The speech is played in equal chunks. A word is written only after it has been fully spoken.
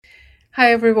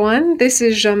Hi everyone, this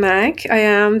is Jean-Mac. I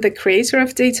am the creator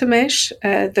of Data Mesh,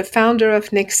 the founder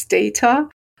of Next Data.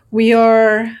 We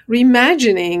are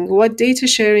reimagining what data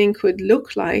sharing could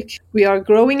look like. We are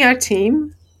growing our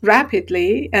team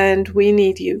rapidly and we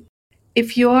need you.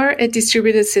 If you're a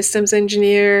distributed systems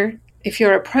engineer, if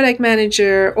you're a product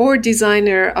manager or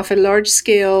designer of a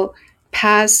large-scale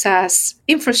PaaS SaaS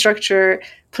infrastructure,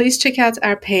 please check out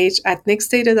our page at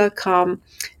nextdata.com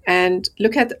and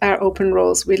look at our open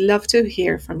roles. We'd love to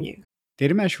hear from you.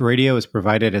 Data Mesh Radio is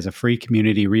provided as a free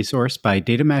community resource by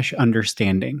Data Mesh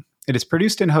Understanding. It is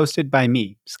produced and hosted by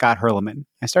me, Scott Hurleman.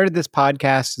 I started this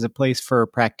podcast as a place for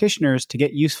practitioners to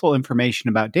get useful information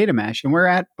about data mesh, and we're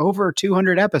at over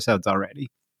 200 episodes already.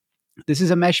 This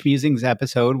is a Mesh Musings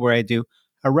episode where I do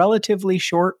a relatively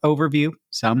short overview,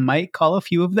 some might call a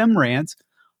few of them rants,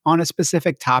 on a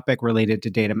specific topic related to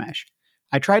data mesh.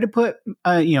 I try to put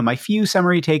my few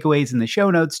summary takeaways in the show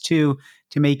notes too,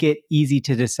 to make it easy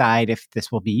to decide if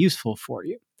this will be useful for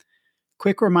you.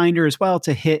 Quick reminder as well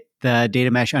to hit the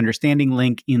Data Mesh Understanding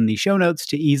link in the show notes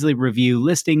to easily review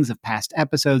listings of past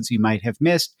episodes you might have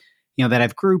missed, that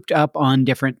I've grouped up on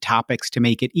different topics to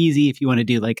make it easy if you want to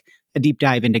do like a deep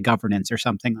dive into governance or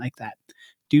something like that.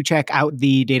 Do check out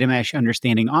the Data Mesh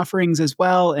Understanding offerings as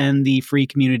well and the free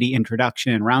community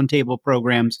introduction and roundtable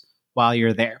programs while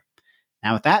you're there.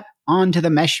 Now with that, on to the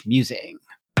Mesh Musing.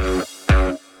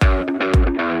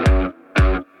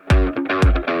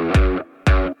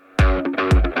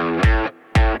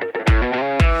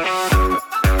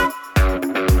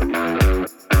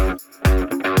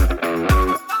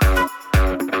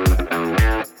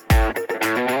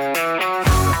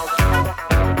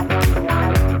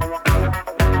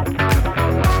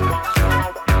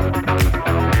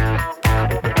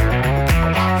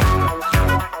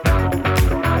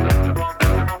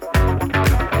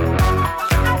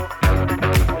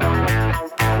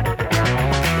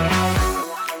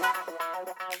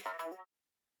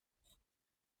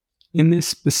 In this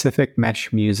specific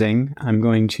Mesh Musing, I'm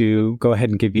going to go ahead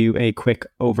and give you a quick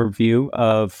overview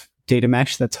of data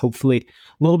mesh that's hopefully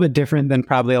a little bit different than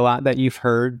probably a lot that you've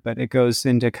heard, but it goes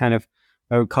into kind of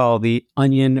what I would call the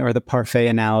onion or the parfait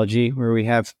analogy, where we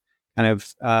have kind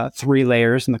of three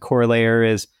layers, and the core layer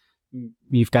is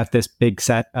you've got this big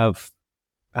set of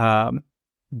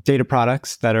data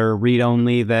products that are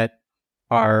read-only, that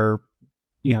are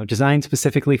designed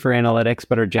specifically for analytics,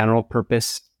 but are general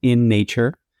purpose in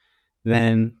nature.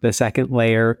 Then the second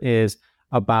layer is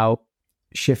about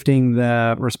shifting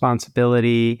the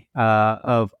responsibility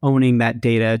of owning that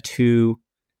data to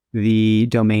the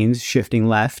domains, shifting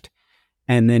left,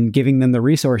 and then giving them the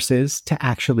resources to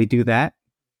actually do that,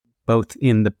 both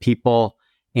in the people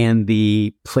and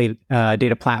the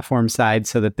data platform side,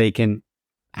 so that they can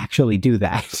actually do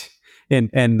that.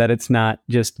 and that it's not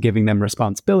just giving them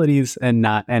responsibilities and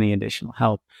not any additional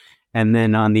help. And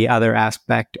then on the other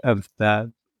aspect of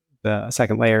the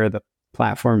second layer, the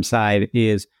platform side,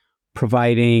 is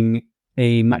providing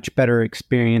a much better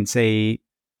experience, an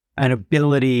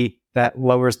ability that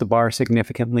lowers the bar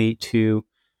significantly to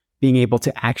being able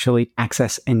to actually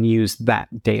access and use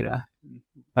that data.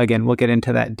 Again, we'll get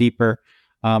into that deeper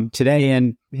today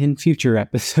and in future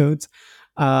episodes.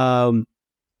 And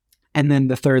then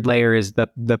the third layer is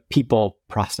the people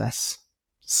process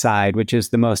side, which is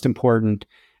the most important.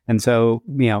 And so,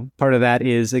 part of that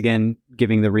is, again,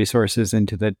 giving the resources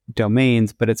into the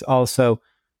domains, but it's also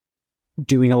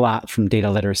doing a lot from data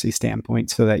literacy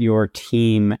standpoint, so that your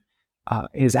team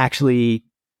is actually,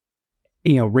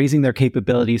 raising their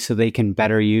capabilities so they can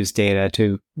better use data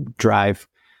to drive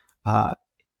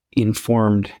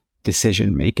informed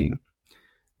decision making.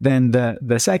 Then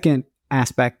the second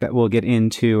aspect that we'll get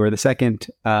into, or the second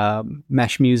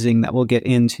mesh musing that we'll get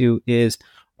into, is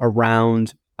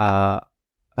around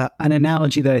an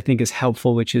analogy that I think is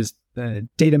helpful, which is the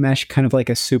data mesh kind of like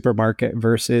a supermarket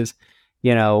versus,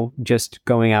 just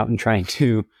going out and trying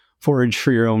to forage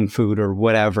for your own food or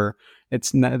whatever.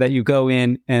 It's not that you go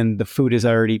in and the food is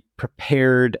already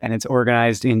prepared and it's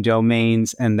organized in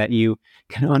domains, and that you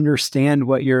can understand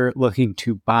what you're looking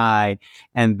to buy,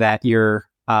 and that you're,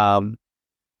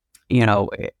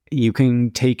 you can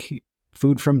take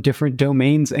food from different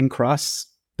domains and cross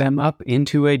them up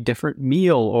into a different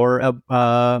meal or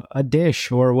a dish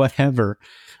or whatever,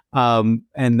 and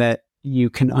that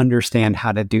you can understand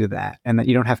how to do that, and that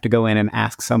you don't have to go in and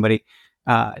ask somebody,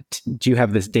 do you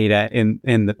have this data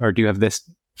or do you have this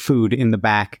food in the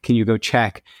back? Can you go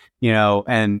check?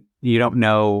 And you don't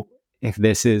know if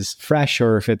this is fresh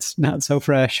or if it's not so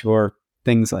fresh or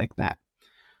things like that.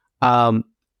 And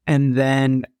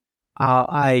then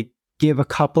I give a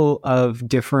couple of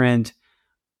different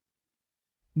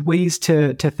ways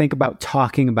to think about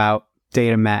talking about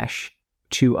data mesh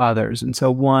to others. And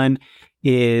so one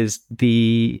is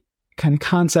the kind of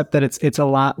concept that it's a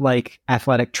lot like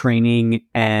athletic training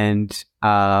and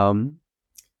that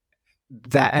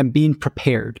and being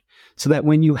prepared so that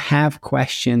when you have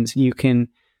questions, you can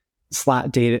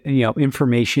slot data,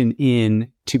 information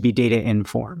in to be data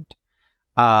informed.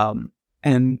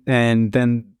 And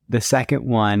then the second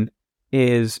one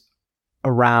is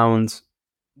around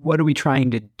what are we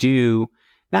trying to do?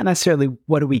 Not necessarily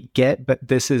what do we get, but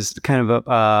this is kind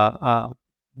of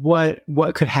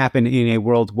what could happen in a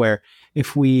world where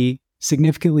if we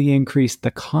significantly increase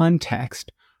the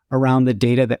context around the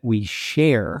data that we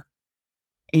share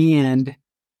and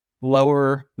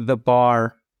lower the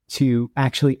bar to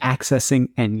actually accessing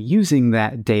and using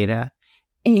that data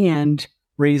and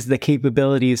raise the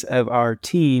capabilities of our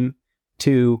team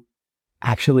to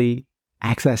actually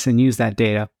access and use that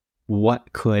data,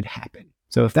 what could happen?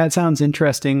 So if that sounds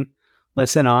interesting,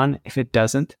 listen on. If it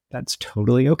doesn't, that's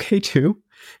totally okay too.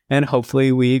 And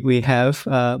hopefully we have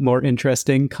more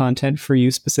interesting content for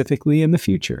you specifically in the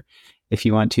future. If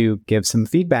you want to give some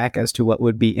feedback as to what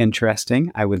would be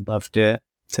interesting, I would love to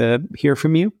hear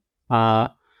from you.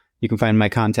 You can find my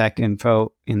contact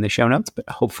info in the show notes, but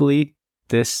hopefully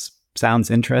this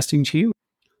sounds interesting to you.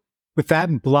 With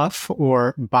that bluff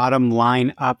or bottom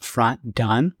line up front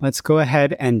done, let's go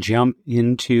ahead and jump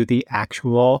into the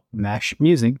actual mesh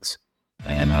musings.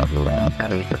 And I'll go around.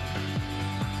 I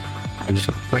just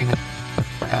bring it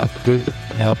out through the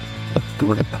help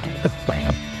through the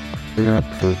plan.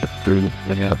 Through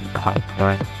the hot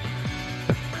line.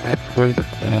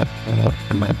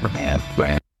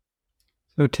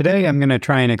 So today I'm going to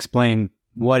try and explain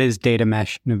what is data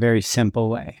mesh in a very simple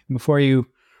way. Before you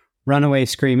run away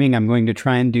screaming, I'm going to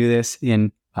try and do this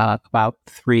in about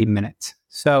 3 minutes.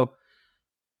 So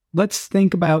let's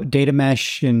think about data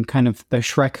mesh in kind of the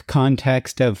Shrek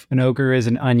context of an ogre is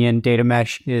an onion. Data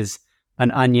mesh is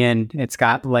an onion. It's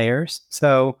got layers.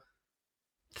 So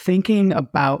thinking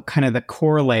about kind of the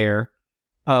core layer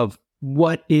of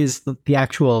what is the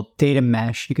actual data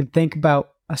mesh, you can think about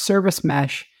a service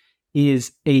mesh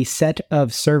is a set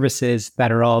of services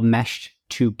that are all meshed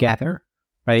together,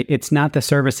 right? It's not the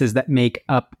services that make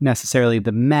up necessarily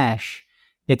the mesh.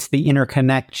 It's the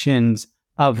interconnections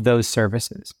of those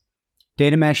services.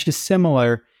 Data mesh is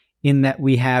similar in that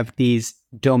we have these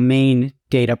domain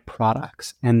data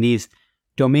products, and these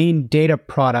domain data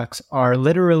products are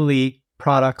literally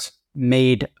products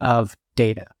made of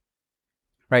data,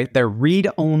 right? They're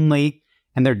read-only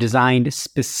and they're designed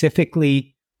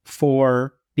specifically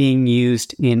for being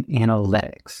used in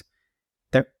analytics.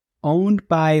 They're owned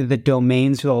by the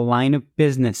domains or the line of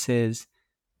businesses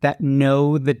that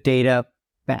know the data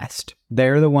best.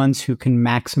 They're the ones who can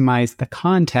maximize the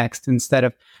context instead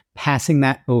of passing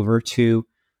that over to,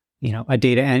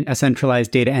 a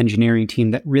centralized data engineering team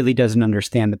that really doesn't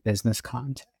understand the business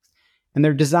context. And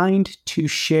they're designed to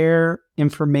share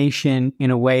information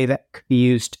in a way that could be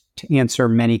used to answer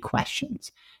many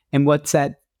questions. And what's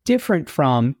that different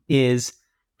from is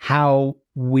how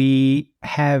we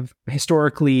have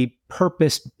historically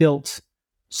purpose-built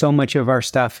so much of our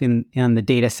stuff on the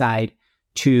data side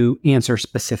to answer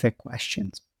specific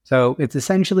questions. So it's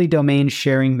essentially domains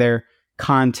sharing their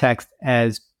context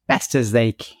as best as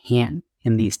they can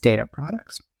in these data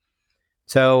products.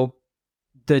 So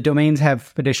the domains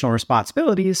have additional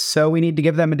responsibilities, so we need to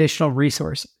give them additional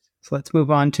resources. So let's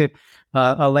move on to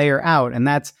a layer out, and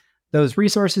those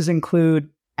resources include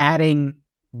adding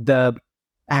the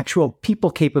actual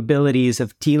people capabilities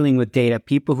of dealing with data,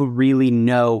 people who really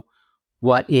know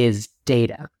what is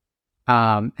data.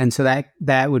 And so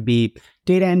that would be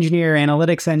data engineer,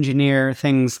 analytics engineer,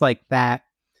 things like that.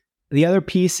 The other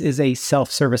piece is a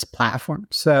self-service platform.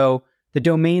 So the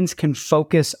domains can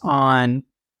focus on,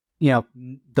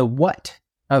 the what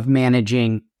of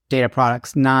managing data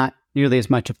products, not nearly as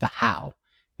much of the how.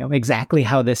 Exactly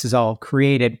how this is all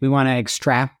created. We want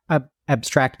to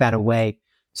abstract that away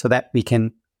so that we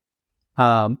can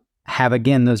have,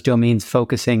 again, those domains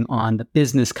focusing on the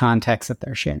business context that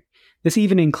they're sharing. This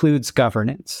even includes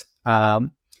governance.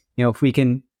 If we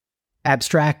can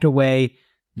abstract away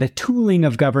the tooling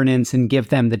of governance and give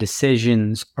them the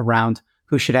decisions around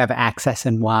who should have access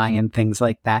and why and things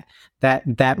like that,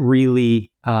 that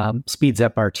really speeds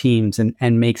up our teams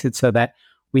and makes it so that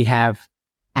we have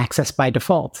access by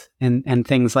default and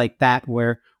things like that,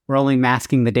 where we're only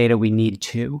masking the data we need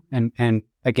to. And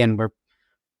again, we're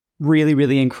really,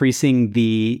 really increasing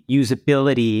the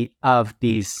usability of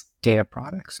these data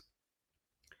products.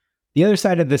 The other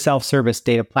side of the self-service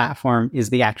data platform is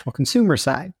the actual consumer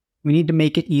side. We need to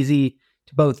make it easy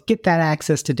to both get that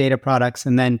access to data products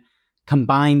and then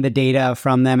combine the data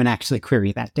from them and actually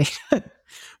query that data,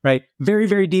 right? Very,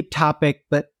 very deep topic,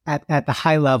 but at the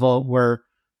high level, we're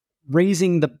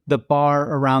raising the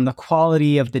bar around the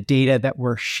quality of the data that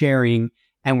we're sharing,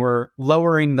 and we're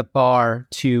lowering the bar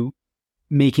to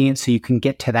making it so you can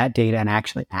get to that data and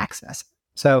actually access it.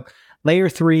 So layer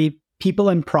 3, people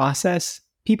and process.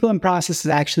 People and process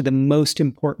is actually the most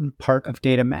important part of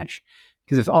data mesh,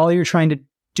 because if all you're trying to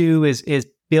do is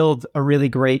build a really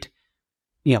great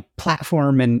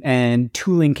platform and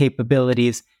tooling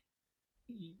capabilities,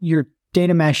 your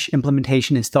data mesh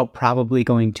implementation is still probably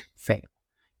going to fail.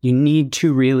 You need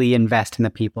to really invest in the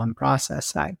people and process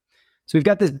side. So we've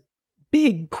got this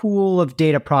big pool of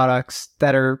data products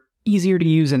that are easier to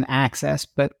use and access,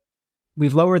 but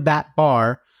we've lowered that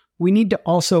bar. We need to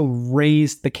also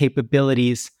raise the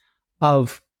capabilities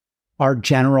of our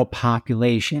general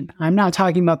population. I'm not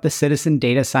talking about the citizen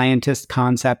data scientist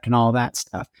concept and all that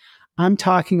stuff. I'm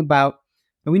talking about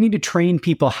we need to train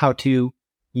people how to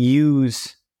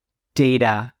use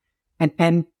data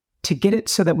and to get it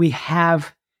so that we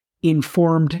have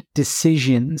informed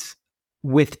decisions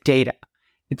with data.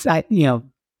 It's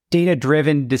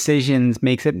data-driven decisions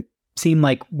makes it seem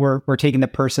like we're taking the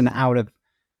person out of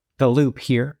the loop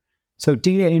here. So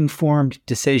data-informed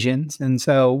decisions. And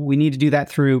so we need to do that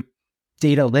through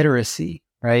data literacy,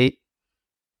 right?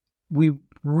 We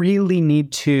really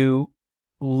need to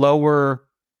lower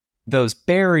those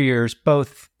barriers,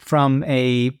 both from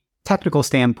a technical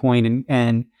standpoint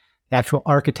and the actual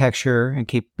architecture and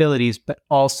capabilities, but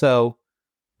also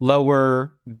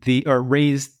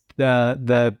raise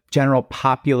the general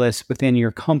populace within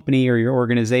your company or your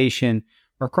organization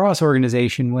or cross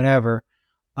organization, whatever,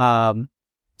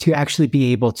 to actually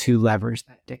be able to leverage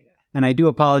that data. And I do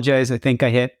apologize. I think I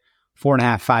hit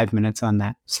 4.5, 5 minutes on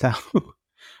that. So,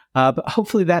 but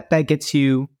hopefully that gets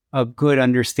you a good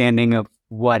understanding of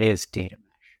what is data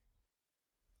mesh.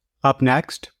 Up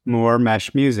next, more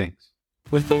mesh musings.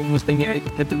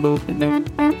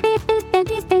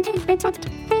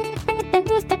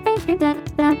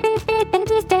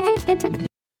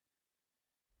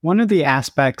 One of the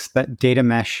aspects that data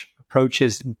mesh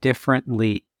approaches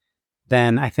differently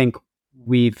than I think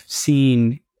we've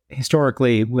seen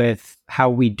historically with how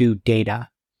we do data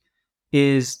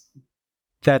is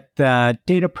that the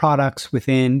data products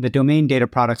within the domain data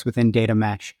products within data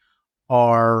mesh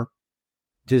are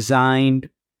designed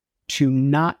to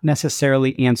not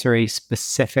necessarily answer a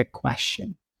specific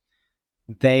question.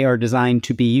 They are designed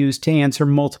to be used to answer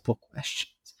multiple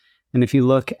questions. And if you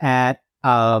look at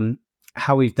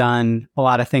how we've done a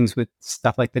lot of things with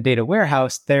stuff like the data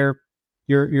warehouse,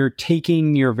 you're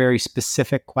taking your very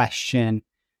specific question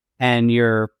and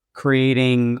you're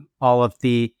creating all of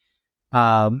the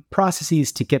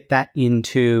processes to get that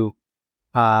into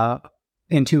a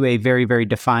very, very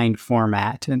defined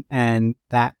format and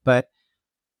that. But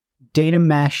data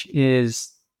mesh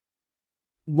is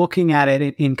looking at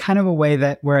it in kind of a way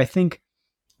where I think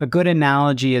a good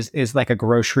analogy is like a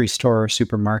grocery store or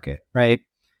supermarket, right?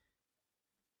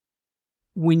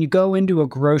 When you go into a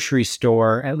grocery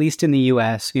store, at least in the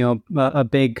US, a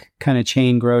big kind of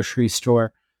chain grocery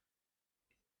store,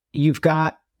 you've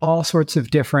got all sorts of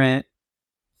different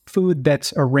food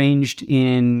that's arranged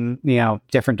in,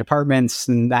 different departments,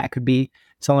 and that could be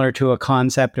similar to a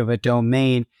concept of a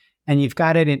domain. And you've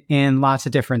got it in lots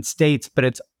of different states, but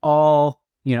it's all,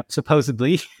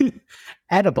 supposedly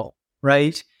edible,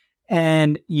 right?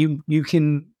 And you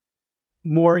can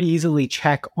more easily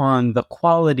check on the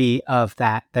quality of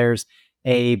that. There's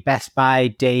a Best By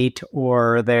date,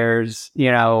 or there's,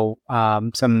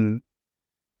 some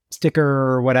sticker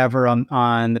or whatever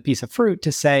on the piece of fruit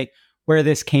to say where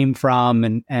this came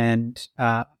from. And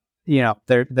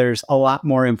there's a lot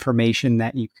more information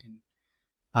that you can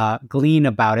glean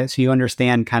about it. So you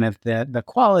understand kind of the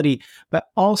quality, but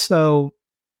also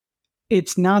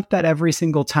it's not that every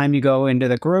single time you go into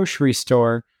the grocery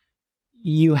store,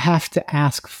 you have to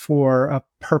ask for a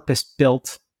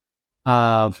purpose-built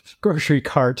grocery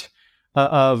cart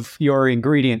of your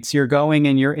ingredients. You're going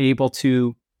and you're able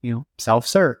to,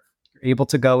 self-serve. You're able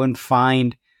to go and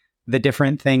find the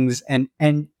different things, and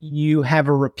you have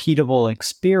a repeatable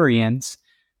experience,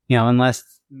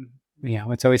 unless,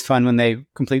 it's always fun when they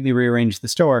completely rearrange the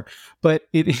store. But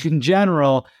in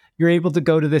general, you're able to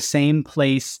go to the same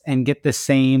place and get the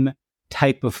same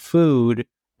type of food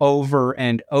over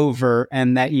and over,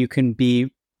 and that you can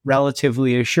be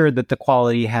relatively assured that the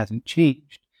quality hasn't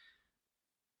changed.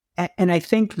 And I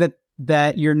think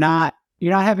that you're not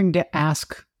having to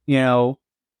ask,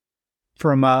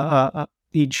 from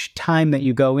each time that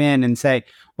you go in and say,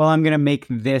 well, I'm going to make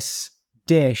this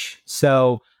dish.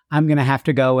 So I'm going to have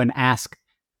to go and ask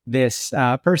this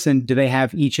person, do they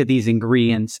have each of these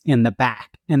ingredients in the back?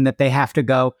 And that they have to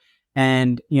go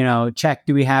and, check,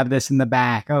 do we have this in the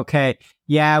back? Okay.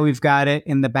 Yeah, we've got it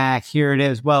in the back. Here it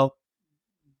is. Well,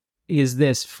 is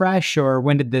this fresh or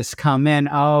when did this come in?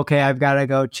 Oh, okay. I've got to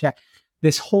go check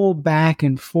this whole back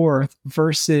and forth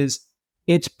versus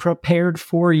it's prepared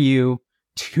for you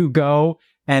to go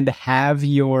and have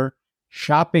your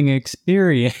shopping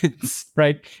experience,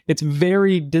 right? It's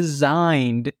very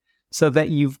designed so that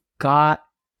you've got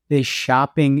this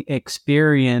shopping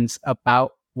experience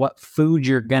about what food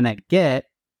you're going to get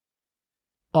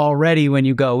already when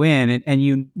you go in,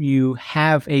 and you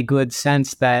have a good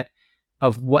sense that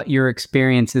of what your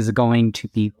experience is going to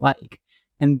be like.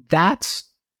 And that's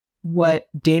what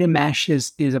data mesh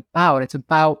is about. It's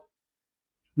about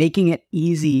making it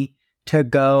easy to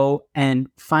go and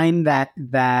find that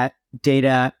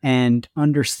data and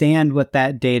understand what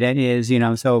that data is,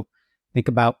 so think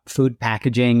about food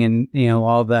packaging and,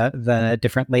 all the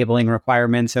different labeling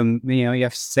requirements, and, you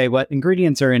have to say what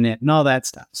ingredients are in it and all that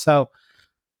stuff. So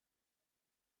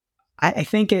I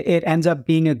think it ends up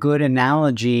being a good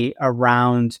analogy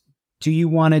around, do you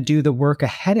want to do the work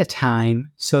ahead of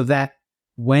time so that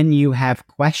when you have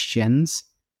questions,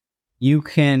 you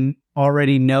can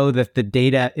already know that the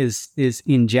data is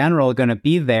in general going to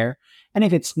be there. And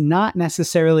if it's not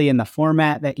necessarily in the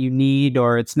format that you need,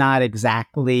 or it's not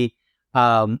exactly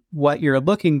what you're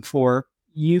looking for,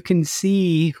 you can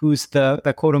see who's the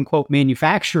quote unquote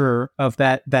manufacturer of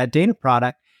that data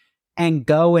product and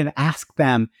go and ask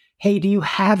them, hey, do you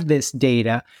have this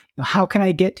data? How can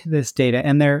I get to this data?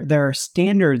 And there are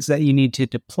standards that you need to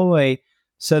deploy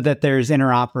so that there's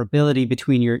interoperability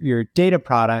between your data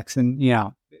products. And,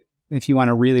 if you want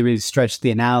to really, really stretch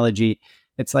the analogy,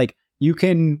 it's like you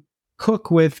can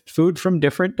cook with food from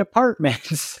different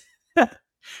departments,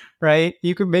 right?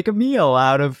 You can make a meal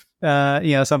out of,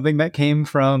 something that came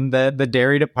from the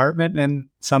dairy department and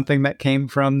something that came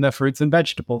from the fruits and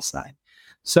vegetables side.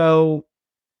 So,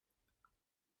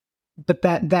 but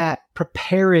that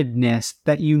preparedness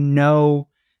that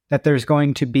that there's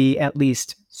going to be at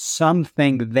least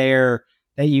something there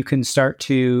that you can start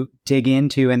to dig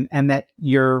into, and that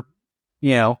you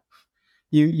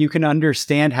can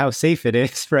understand how safe it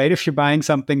is, right? If you're buying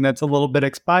something that's a little bit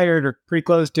expired or pretty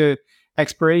close to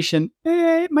expiration,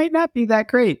 it might not be that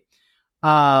great.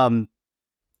 So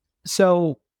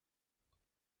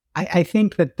I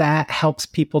think that helps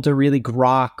people to really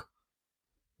grok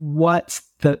what's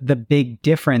the big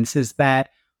difference, is that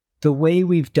the way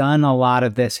we've done a lot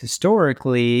of this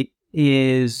historically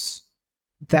is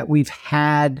that we've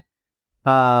had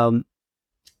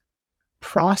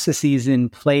processes in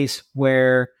place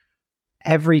where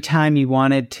every time you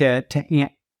wanted to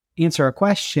answer a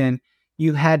question,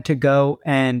 you had to go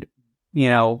and,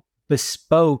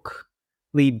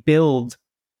 bespokely build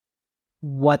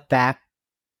what that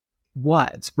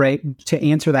was, right? To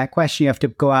answer that question, you have to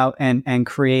go out and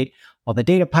create all the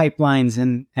data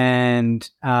pipelines and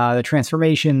the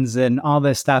transformations and all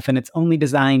this stuff. And it's only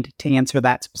designed to answer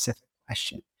that specific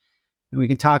question. And we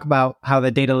can talk about how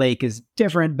the data lake is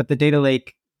different, but the data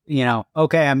lake,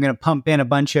 okay, I'm going to pump in a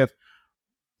bunch of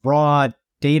raw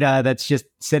data that's just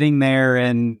sitting there.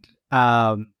 And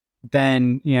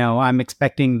then, I'm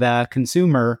expecting the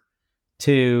consumer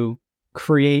to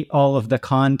create all of the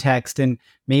context, and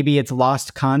maybe it's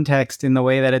lost context in the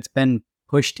way that it's been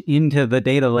pushed into the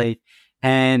data lake,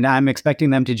 and I'm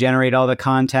expecting them to generate all the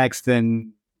context,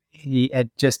 and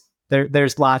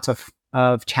there's lots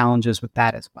of challenges with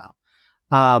that as well.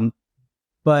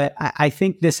 But I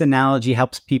think this analogy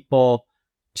helps people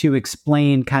to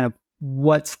explain kind of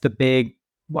what's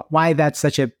why that's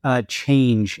such a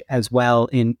change as well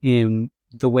in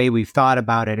the way we've thought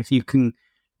about it. If you can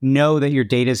know that your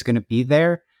data is going to be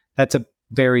there, that's a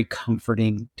very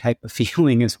comforting type of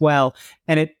feeling as well.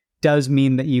 And it does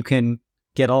mean that you can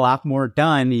get a lot more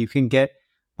done. You can get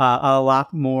a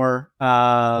lot more,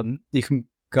 you can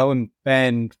go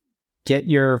and get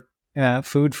your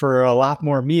food for a lot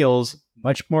more meals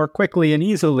much more quickly and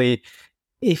easily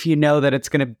if you know that it's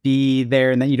going to be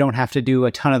there and that you don't have to do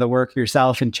a ton of the work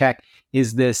yourself and check,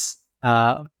 is this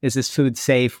food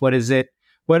safe? What is it?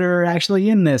 What are actually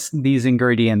in these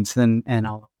ingredients and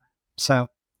all of that. So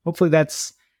hopefully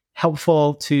that's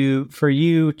helpful for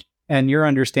you and your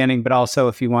understanding, but also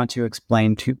if you want to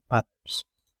explain to others.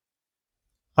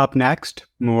 Up next,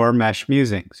 more Mesh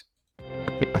Musings.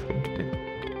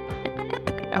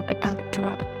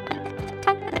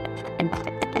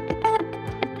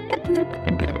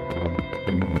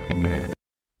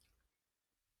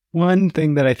 One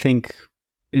thing that I think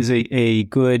is a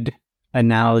good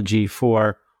analogy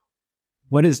for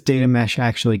what does data mesh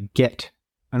actually get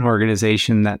an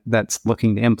organization that's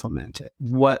looking to implement it?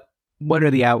 What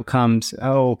are the outcomes?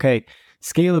 Oh, okay.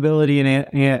 Scalability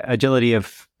and agility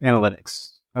of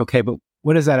analytics. Okay, but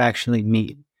what does that actually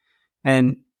mean?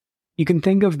 And you can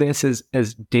think of this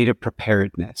as data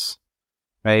preparedness,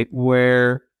 right?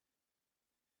 Where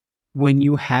when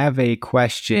you have a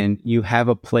question, you have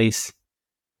a place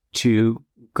to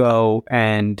go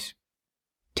and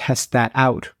test that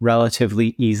out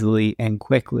relatively easily and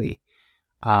quickly.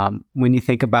 When you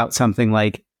think about something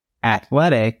like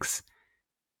athletics,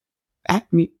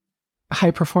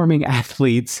 high-performing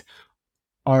athletes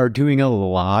are doing a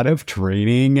lot of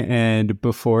training, and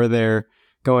before they're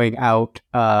going out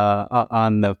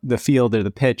on the field or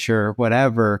the pitch or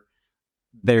whatever,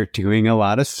 they're doing a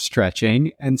lot of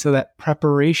stretching. And so that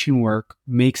preparation work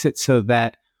makes it so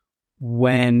that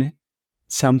when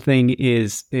something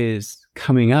is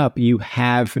coming up, you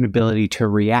have an ability to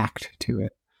react to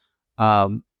it.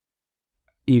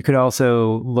 You could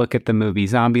also look at the movie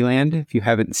Zombieland. If you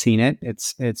haven't seen it,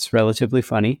 it's relatively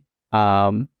funny.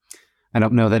 I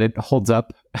don't know that it holds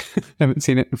up. I haven't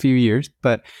seen it in a few years,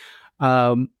 but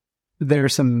there are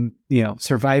some,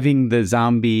 surviving the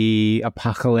zombie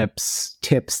apocalypse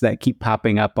tips that keep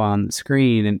popping up on the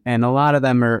screen. And a lot of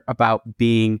them are about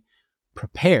being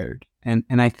prepared. And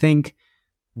I think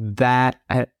that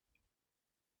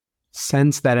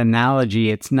sense, that analogy,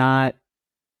 it's not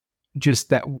just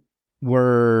that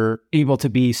we're able to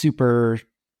be super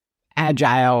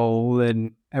agile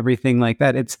and everything like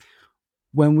that. It's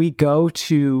when we go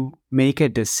to make a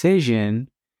decision,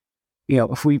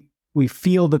 if we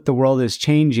feel that the world is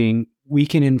changing, we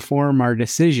can inform our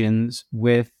decisions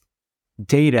with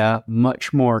data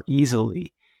much more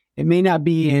easily. It may not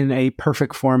be in a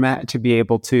perfect format to be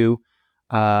able to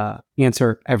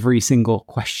answer every single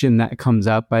question that comes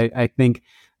up. I think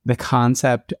the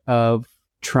concept of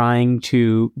trying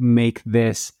to make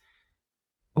this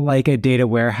like a data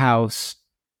warehouse,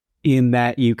 in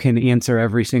that you can answer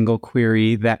every single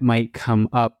query that might come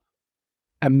up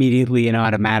immediately and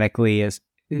automatically,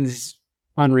 is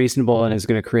unreasonable and is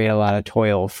going to create a lot of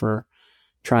toil for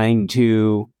trying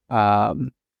to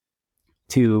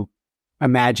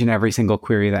imagine every single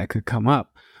query that could come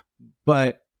up.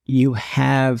 But you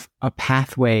have a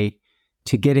pathway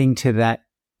to getting to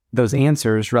those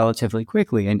answers relatively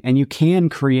quickly, and you can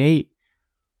create,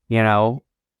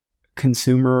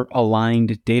 consumer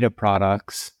aligned data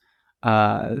products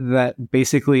that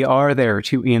basically are there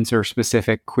to answer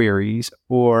specific queries,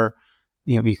 or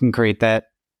you can create that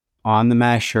on the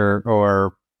mesh,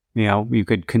 or you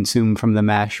could consume from the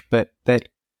mesh, but that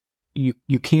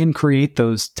you can create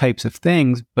those types of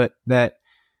things, but that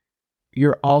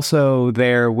you're also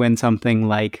there when something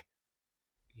like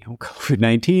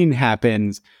COVID-19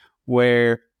 happens,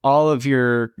 where all of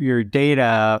your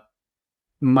data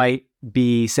might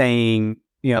be saying,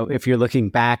 if you're looking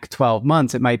back 12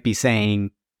 months, it might be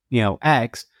saying,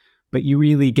 X, but you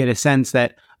really get a sense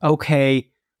that, okay,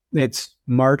 it's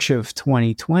March of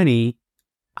 2020.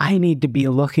 I need to be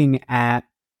looking at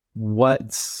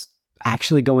what's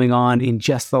actually going on in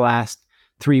just the last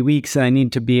 3 weeks. And I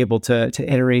need to be able to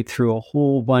iterate through a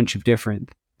whole bunch of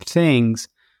different things,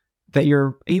 that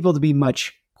you're able to be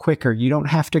much quicker. You don't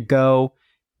have to go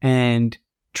and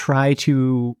try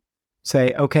to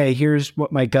say, okay, here's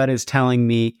what my gut is telling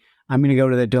me. I'm going to go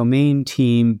to the domain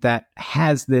team that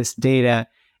has this data,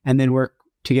 and then work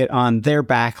to get on their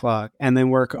backlog, and then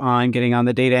work on getting on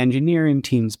the data engineering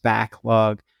team's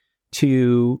backlog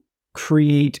to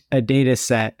create a data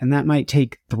set. And that might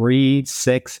take 3,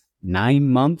 6, 9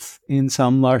 months in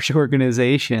some large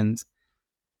organizations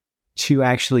to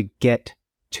actually get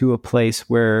to a place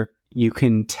where you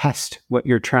can test what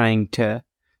you're trying to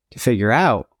figure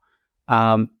out.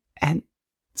 And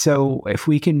so if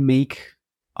we can make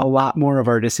a lot more of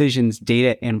our decisions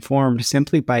data informed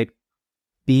simply by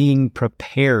being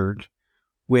prepared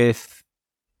with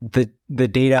the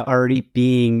data already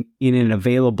being in an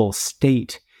available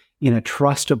state, in a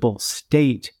trustable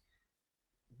state,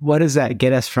 what does that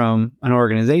get us from an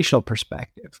organizational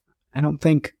perspective? I don't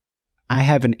think I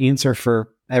have an answer for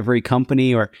every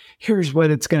company, or here's what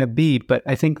it's going to be, but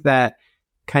I think that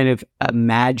kind of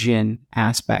imagine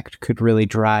aspect could really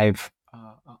drive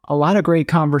a lot of great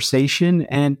conversation.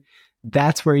 And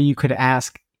that's where you could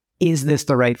ask, is this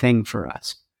the right thing for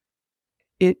us?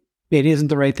 It isn't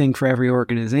the right thing for every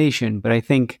organization, but I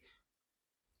think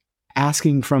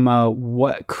asking from a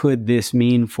what could this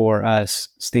mean for us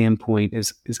standpoint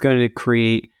is going to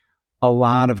create a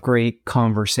lot of great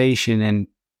conversation, and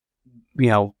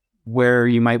where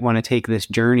you might want to take this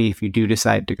journey if you do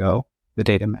decide to go the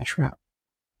data mesh route.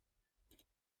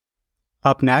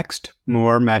 Up next,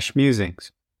 more Mesh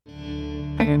Musings.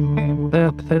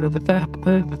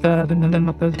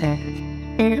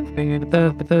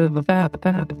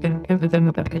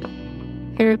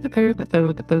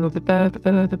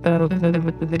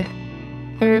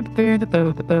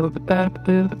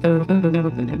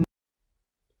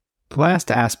 The last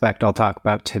aspect I'll talk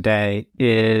about today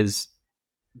is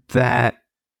that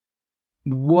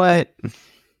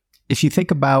if you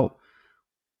think about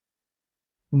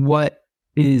what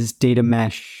is data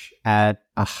mesh at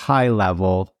a high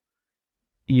level,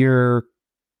 you're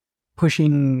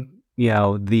pushing,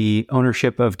 the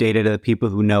ownership of data to the people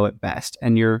who know it best,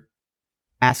 and you're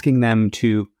asking them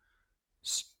to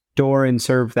store and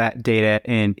serve that data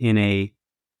in a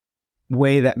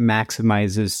way that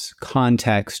maximizes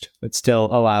context, but still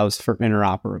allows for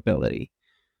interoperability,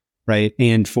 right?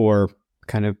 And for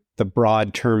kind of the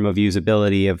broad term of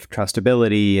usability, of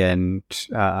trustability and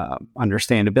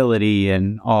understandability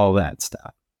and all that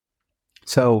stuff.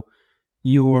 So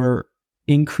you're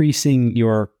increasing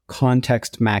your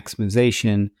context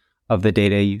maximization of the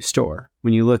data you store.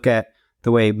 When you look at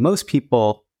the way most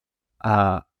people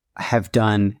have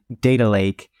done data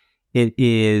lake, it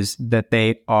is that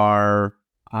they are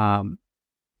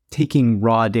taking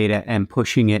raw data and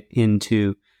pushing it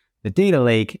into the data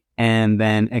lake, and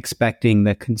then expecting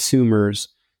the consumers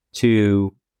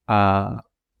to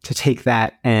take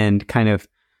that and kind of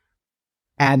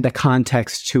add the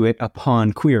context to it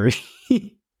upon query.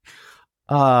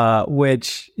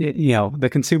 Which, the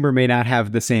consumer may not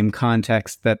have the same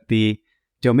context that the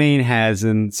domain has,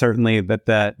 and certainly that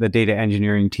the data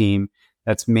engineering team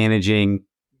that's managing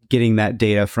getting that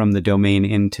data from the domain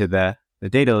into the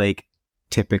data lake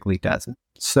typically doesn't.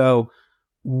 So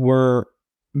we're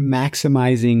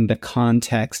maximizing the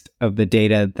context of the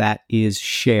data that is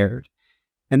shared.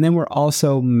 And then we're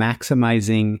also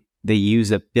maximizing the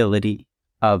usability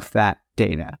of that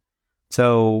data.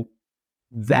 So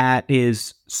that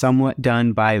is somewhat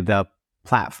done by the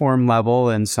platform level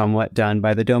and somewhat done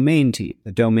by the domain team.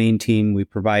 The domain team, we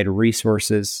provide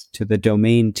resources to the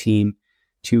domain team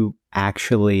to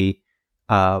actually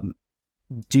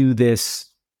do this,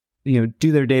 do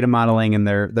their data modeling and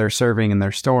their serving and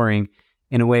their storing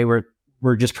in a way where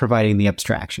we're just providing the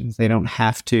abstractions. They don't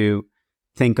have to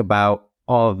think about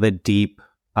all of the deep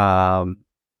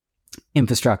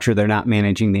infrastructure. They're not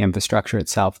managing the infrastructure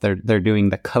itself. They're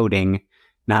doing the coding,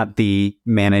 not the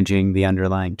managing the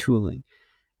underlying tooling.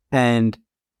 And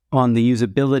on the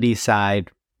usability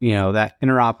side, that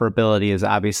interoperability is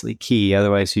obviously key.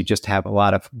 Otherwise, you just have a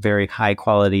lot of very high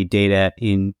quality data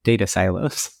in data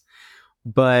silos.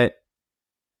 But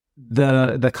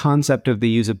the concept of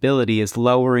the usability is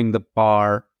lowering the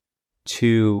bar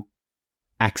to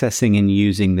accessing and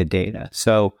using the data.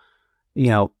 So,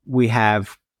 we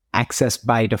have access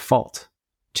by default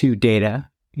to data.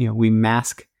 We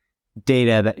mask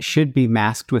data that should be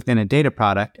masked within a data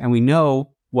product, and we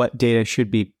know what data should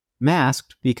be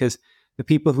masked because the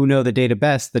people who know the data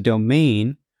best, the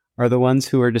domain, are the ones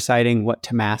who are deciding what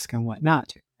to mask and what not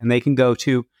to. And they can go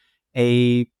to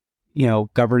a,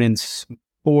 governance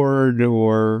board,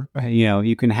 or,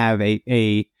 you can have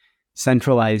a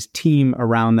centralized team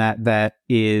around that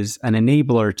is an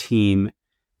enabler team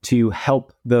to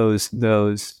help those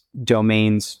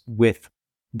domains with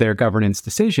their governance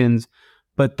decisions.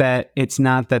 But that it's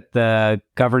not that the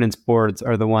governance boards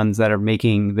are the ones that are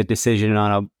making the decision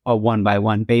on a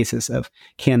one-by-one basis of,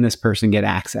 can this person get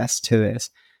access to this?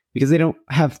 Because they don't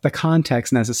have the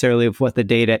context necessarily of what the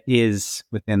data is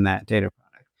within that data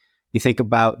product. You think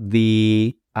about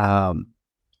the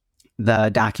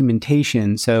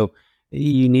documentation. So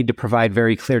you need to provide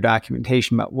very clear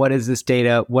documentation about what is this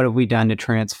data, what have we done to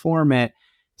transform it,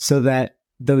 so that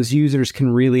those users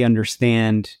can really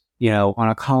understand, on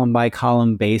a column by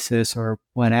column basis or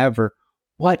whatever,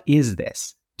 what is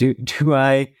this? Does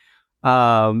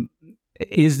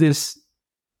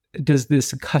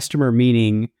this customer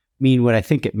mean what I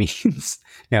think it means?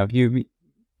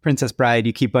 Princess Bride,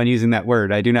 you keep on using that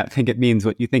word. I do not think it means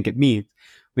what you think it means.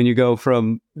 When you go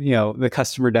from, the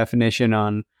customer definition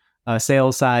on a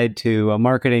sales side to a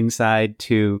marketing side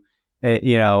to,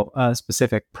 a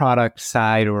specific product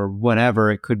side or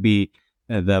whatever, it could be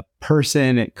the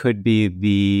person, it could be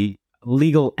the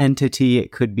legal entity,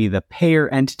 it could be the payer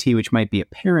entity, which might be a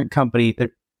parent company. There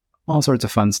all sorts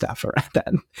of fun stuff around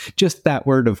that. Just that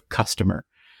word of customer.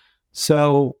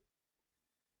 So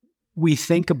we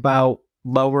think about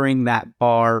lowering that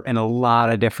bar in a lot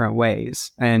of different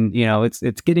ways. And,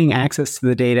 it's getting access to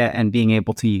the data and being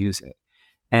able to use it.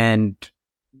 And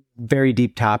very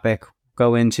deep topic,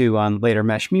 go into on later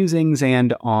Mesh Musings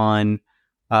and on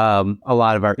a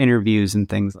lot of our interviews and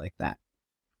things like that.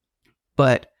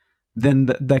 But then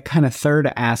the kind of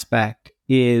third aspect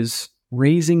is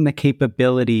raising the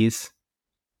capabilities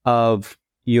of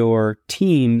your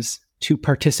teams to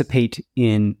participate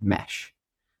in mesh.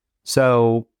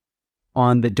 So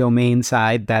on the domain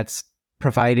side, that's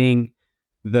providing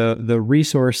the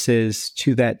resources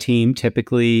to that team,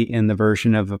 typically in the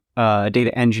version of a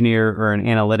data engineer or an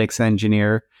analytics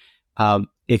engineer.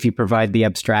 If you provide the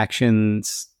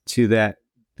abstractions to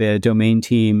the domain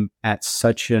team at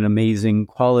such an amazing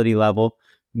quality level,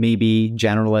 maybe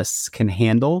generalists can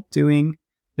handle doing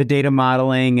the data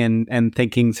modeling and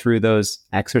thinking through those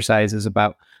exercises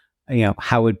about,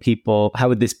 how would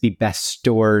this be best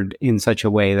stored in such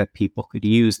a way that people could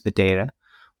use the data.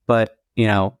 But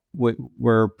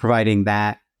we're providing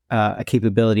that a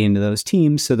capability into those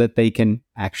teams so that they can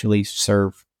actually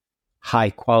serve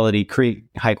create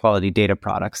high quality data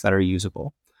products that are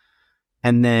usable.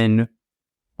 And then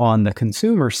on the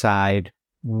consumer side,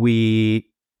 we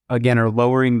again are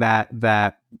lowering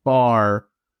that bar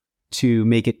to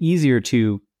make it easier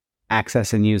to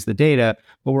access and use the data,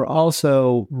 but we're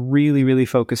also really, really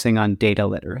focusing on data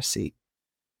literacy,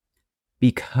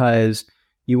 because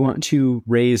you want to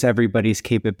raise everybody's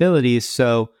capabilities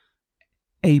so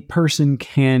a person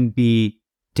can be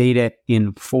data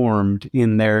informed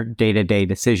in their day-to-day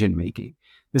decision making.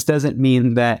 This doesn't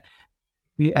mean that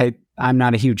I'm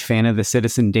not a huge fan of the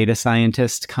citizen data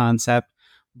scientist concept,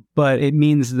 but it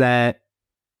means that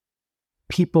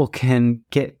people can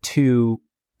get to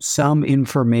some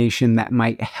information that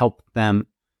might help them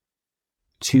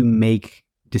to make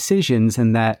decisions,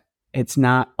 and that it's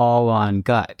not all on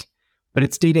gut, but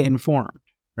it's data informed,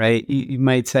 right? You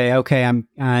might say, okay,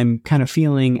 I'm kind of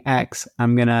feeling X.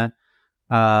 I'm gonna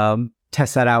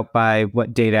test that out by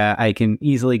what data I can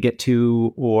easily get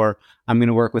to, or I'm going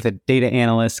to work with a data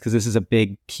analyst because this is a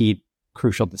big, key,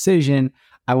 crucial decision.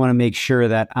 I want to make sure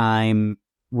that I'm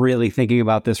really thinking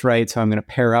about this right. So I'm going to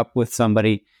pair up with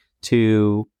somebody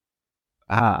to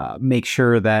make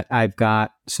sure that I've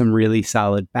got some really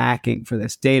solid backing for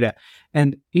this data.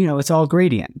 And, it's all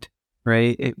gradient,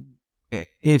 right?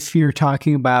 If you're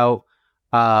talking about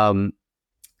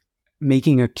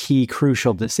making a key,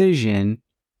 crucial decision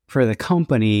for the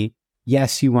company,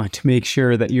 yes, you want to make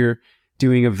sure that you're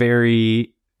doing a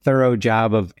very thorough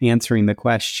job of answering the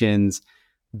questions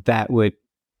that would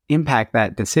impact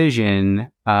that decision,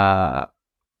 from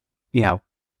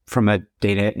a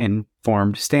data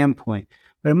informed standpoint.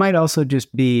 But it might also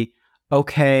just be,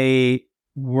 okay,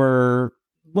 we're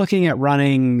looking at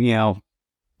running,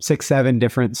 6, 7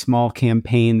 different small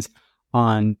campaigns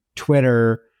on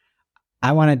Twitter.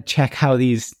 I want to check how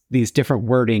these different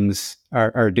wordings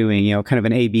are doing, kind of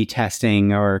an A/B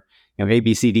testing, or A,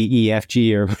 B, C, D, E, F,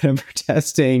 G, or whatever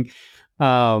testing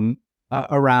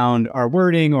around our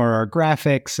wording or our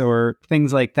graphics or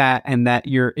things like that, and that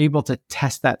you're able to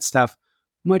test that stuff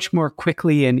much more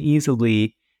quickly and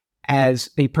easily as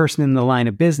a person in the line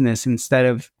of business, instead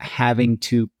of having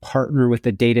to partner with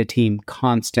the data team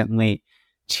constantly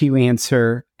to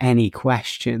answer any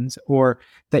questions, or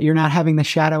that you're not having the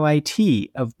shadow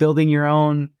IT of building your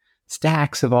own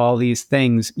stacks of all these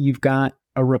things. You've got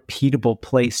a repeatable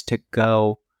place to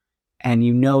go, and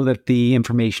you know that the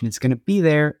information is going to be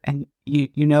there, and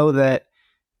you know that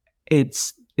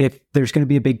if there's going to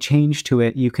be a big change to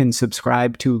it, you can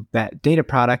subscribe to that data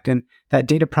product, and that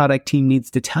data product team needs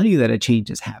to tell you that a change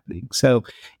is happening. So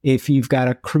if you've got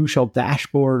a crucial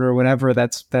dashboard or whatever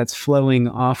that's flowing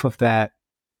off of that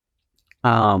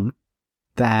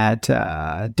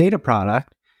data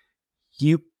product,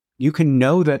 you can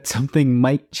know that something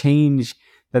might change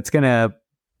that's going to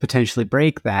potentially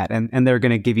break that, and they're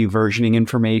going to give you versioning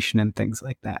information and things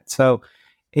like that. So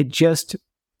it just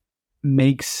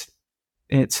makes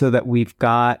it so that we've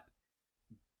got,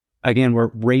 again,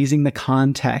 we're raising the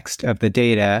context of the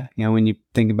data. When you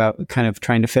think about kind of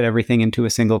trying to fit everything into a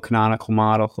single canonical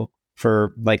model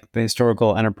for like the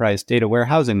historical enterprise data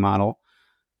warehousing model,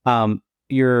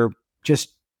 you're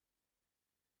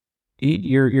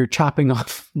chopping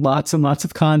off lots and lots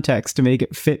of context to make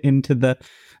it fit into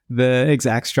the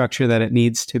exact structure that it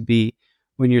needs to be.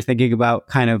 When you're thinking about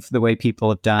kind of the way people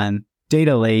have done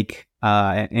data lake,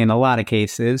 in a lot of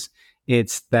cases,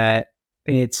 it's the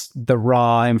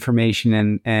raw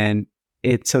information, and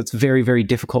so it's very, very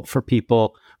difficult for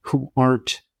people who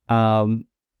aren't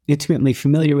intimately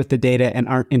familiar with the data and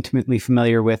aren't intimately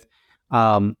familiar with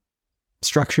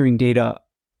structuring data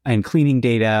and cleaning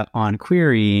data on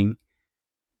querying.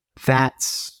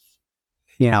 That's,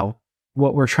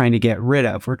 what we're trying to get rid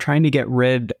of. We're trying to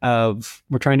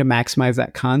maximize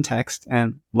that context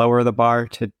and lower the bar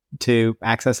to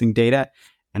accessing data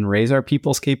and raise our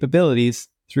people's capabilities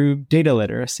through data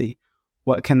literacy.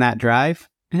 What can that drive?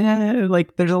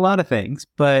 Like there's a lot of things,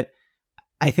 but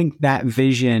I think that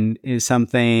vision is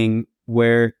something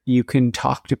where you can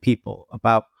talk to people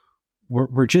about.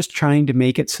 We're just trying to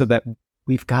make it so that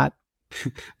we've got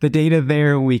the data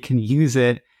there, we can use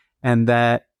it, and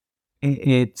that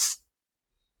it's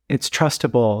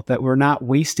trustable, that we're not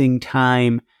wasting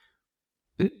time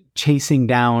chasing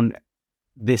down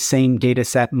the same data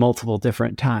set multiple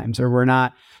different times, or we're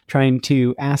not trying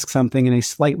to ask something in a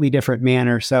slightly different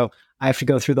manner. So I have to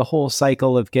go through the whole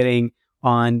cycle of getting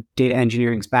on data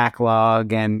engineering's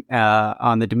backlog and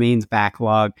on the domain's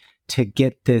backlog to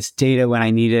get this data when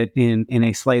I need it in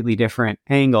a slightly different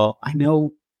angle. I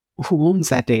know who owns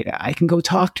that data. I can go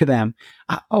talk to them.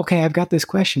 Okay, I've got this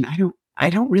question. I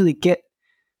don't really get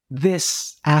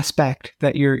this aspect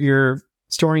that you're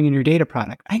storing in your data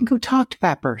product. I can go talk to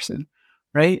that person,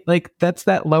 right? Like that's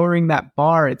that lowering that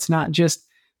bar. It's not just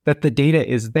that the data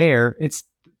is there, it's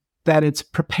that it's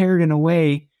prepared in a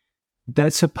way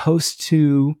that's supposed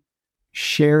to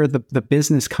share the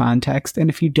business context. And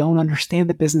if you don't understand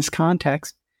the business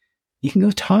context, you can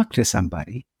go talk to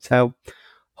somebody. So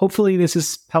hopefully this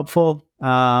is helpful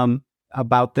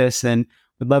about this, and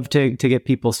would love to get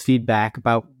people's feedback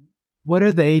about what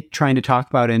are they trying to talk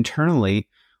about internally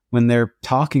when they're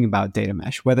talking about data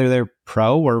mesh, whether they're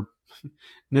pro or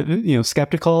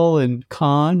skeptical and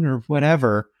con or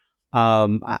whatever.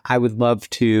 I would love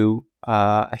to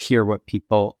hear what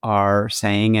people are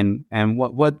saying and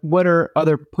what are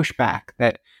other pushback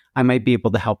that I might be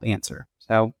able to help answer.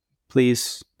 So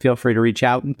please feel free to reach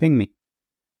out and ping me.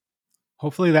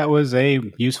 Hopefully that was a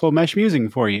useful mesh musing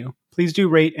for you. Please do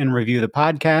rate and review the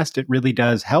podcast. It really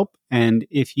does help. And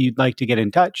if you'd like to get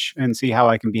in touch and see how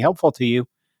I can be helpful to you,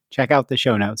 check out the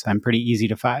show notes. I'm pretty easy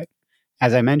to find.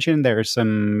 As I mentioned, there are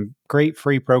some great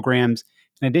free programs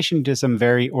in addition to some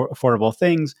very affordable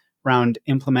things around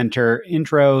implementer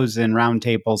intros and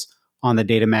roundtables on the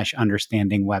Data Mesh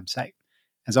Understanding website.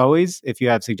 As always, if you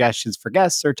have suggestions for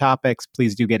guests or topics,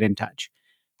 please do get in touch.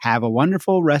 Have a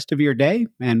wonderful rest of your day.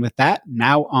 And with that,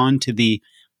 now on to the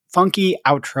funky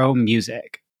outro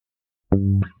music.